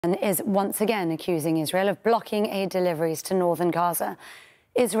And is once again accusing Israel of blocking aid deliveries to northern Gaza.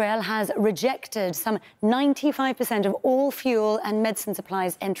 Israel has rejected some 95% of all fuel and medicine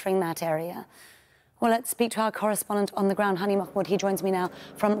supplies entering that area. Well, let's speak to our correspondent on the ground, Hani Mahmoud. He joins me now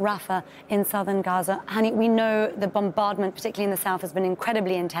from Rafah in southern Gaza. Hani, we know the bombardment, particularly in the south, has been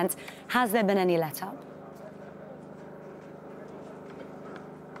incredibly intense. Has there been any let-up?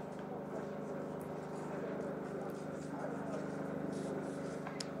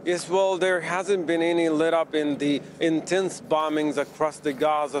 Yes, well, there hasn't been any let up in the intense bombings across the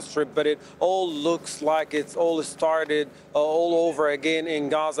Gaza Strip, but it all looks like it's all started all over again in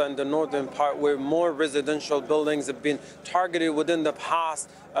Gaza and the northern part, where more residential buildings have been targeted within the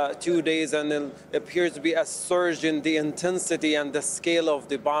past 2 days, and there appears to be a surge in the intensity and the scale of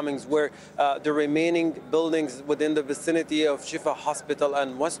the bombings, where the remaining buildings within the vicinity of Shifa Hospital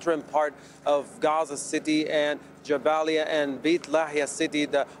and western part of Gaza City and Jabalia and Beit Lahiya city,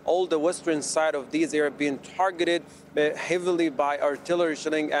 all the western side of these areas being targeted heavily by artillery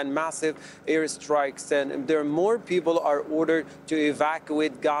shelling and massive airstrikes. And there are more people are ordered to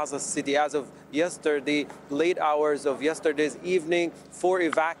evacuate Gaza City. As of yesterday, late hours of yesterday's evening, 4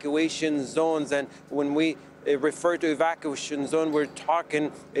 evacuation zones. And when we refer to evacuation zone, we're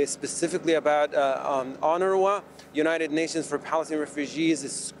talking specifically about UNRWA, United Nations for Palestinian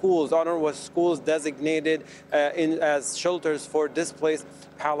Refugees, schools, UNRWA schools designated as shelters for displaced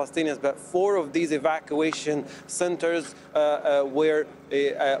Palestinians. But 4 of these evacuation centers were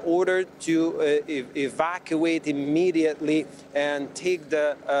ordered to evacuate immediately and take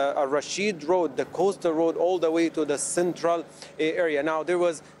the Rashid Road, the coastal road, all the way to the central area. Now, there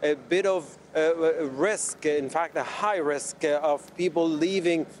was a bit of risk, in fact, a high risk of people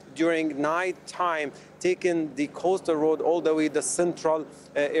leaving during night time, taking the coastal road all the way to the central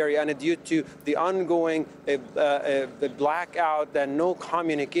area. And due to the ongoing blackout and no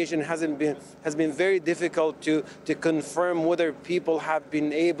communication, has been very difficult to confirm whether people have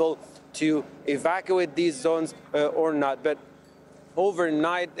been able to evacuate these zones or not. But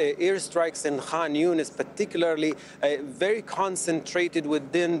overnight, airstrikes in Khan Younis, particularly very concentrated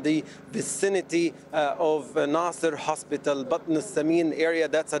within the vicinity of Nasser Hospital, Batn al-Samin area.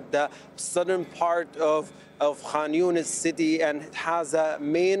 That's at the southern part of Khan Younis city, and it has a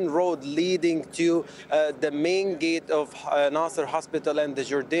main road leading to the main gate of Nasser Hospital, and the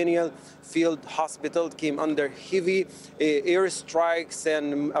Jordanian field hospital came under heavy airstrikes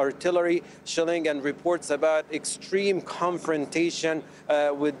and artillery shelling, and reports about extreme confrontation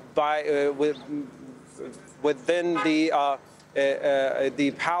within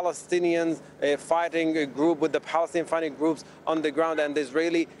the Palestinian fighting group, with the Palestinian fighting groups on the ground and the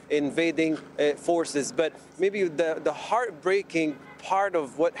Israeli invading forces. But maybe the heartbreaking part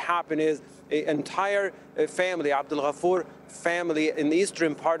of what happened is an entire family, Abdul Ghafur family in the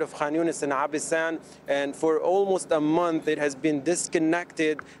eastern part of Khan Younis and Abisan, and for almost a month it has been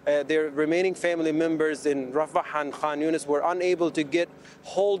disconnected. Their remaining family members in Rafah and Khan Younis were unable to get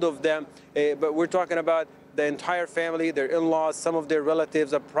hold of them, but we're talking about the entire family, their in-laws, some of their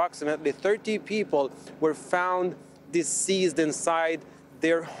relatives. Approximately 30 people were found deceased inside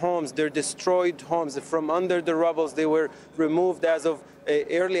their homes, their destroyed homes. From under the rubble, they were removed as of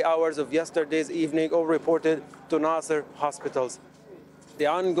early hours of yesterday's evening, all reported to Nasser hospitals. The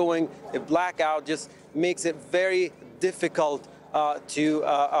ongoing blackout just makes it very difficult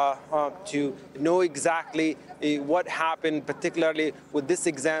to know exactly what happened, particularly with this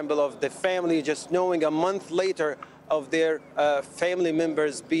example of the family just knowing a month later of their family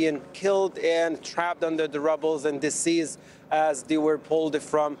members being killed and trapped under the rubble and deceased as they were pulled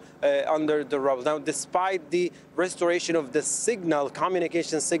from under the rubble. Now, despite the restoration of the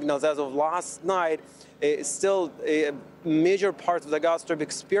communication signals as of last night, still a major part of the Gaza Strip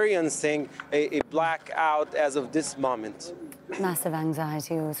experiencing a blackout as of this moment. Massive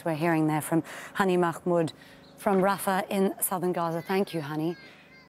anxiety, as we're hearing there from Hani Mahmoud from Rafah in southern Gaza. Thank you, Hani.